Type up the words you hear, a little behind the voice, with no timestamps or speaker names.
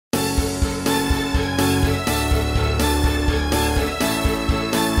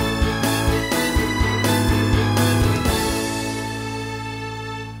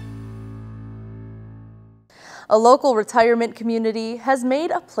A local retirement community has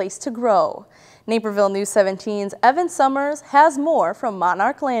made a place to grow. Naperville News 17's Evan Summers has more from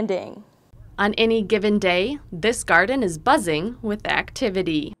Monarch Landing. On any given day, this garden is buzzing with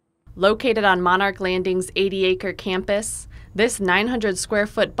activity. Located on Monarch Landing's 80-acre campus, this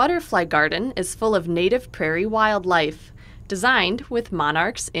 900-square-foot butterfly garden is full of native prairie wildlife, designed with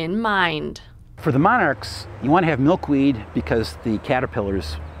monarchs in mind. For the monarchs, you want to have milkweed because the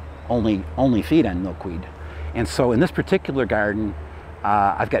caterpillars only feed on milkweed. And so in this particular garden,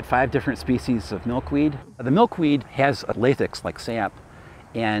 I've got 5 different species of milkweed. The milkweed has a latex-like sap,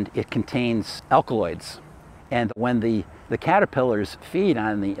 and it contains alkaloids. And when the caterpillars feed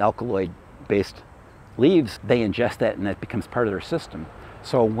on the alkaloid-based leaves, they ingest that and that becomes part of their system.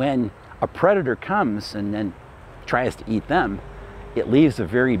 So when a predator comes and then tries to eat them, it leaves a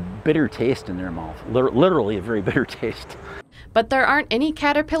very bitter taste in their mouth, literally a very bitter taste. But there aren't any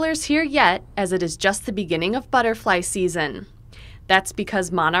caterpillars here yet, as it is just the beginning of butterfly season. That's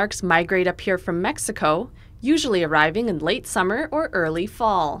because monarchs migrate up here from Mexico, usually arriving in late summer or early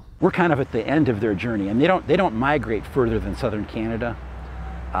fall. We're kind of at the end of their journey, and they don't migrate further than southern Canada,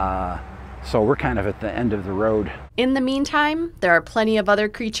 so we're kind of at the end of the road. In the meantime, there are plenty of other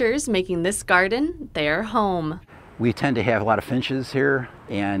creatures making this garden their home. We tend to have a lot of finches here,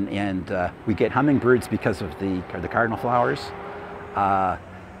 and we get hummingbirds because of the cardinal flowers.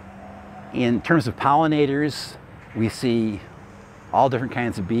 In terms of pollinators, we see all different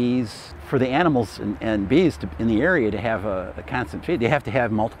kinds of bees. For the animals and bees in the area to have a constant feed, they have to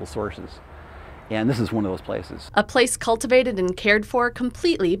have multiple sources. And this is one of those places. A place cultivated and cared for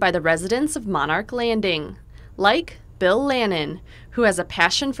completely by the residents of Monarch Landing, like Bill Lannin, who has a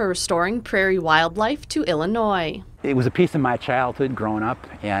passion for restoring prairie wildlife to Illinois. It was a piece of my childhood growing up,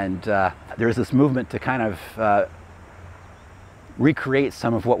 and there's this movement to kind of recreate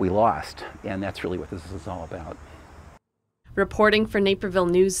some of what we lost, and that's really what this is all about. Reporting for Naperville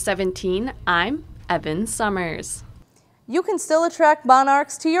News 17, I'm Evan Summers. You can still attract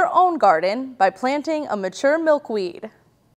monarchs to your own garden by planting a mature milkweed.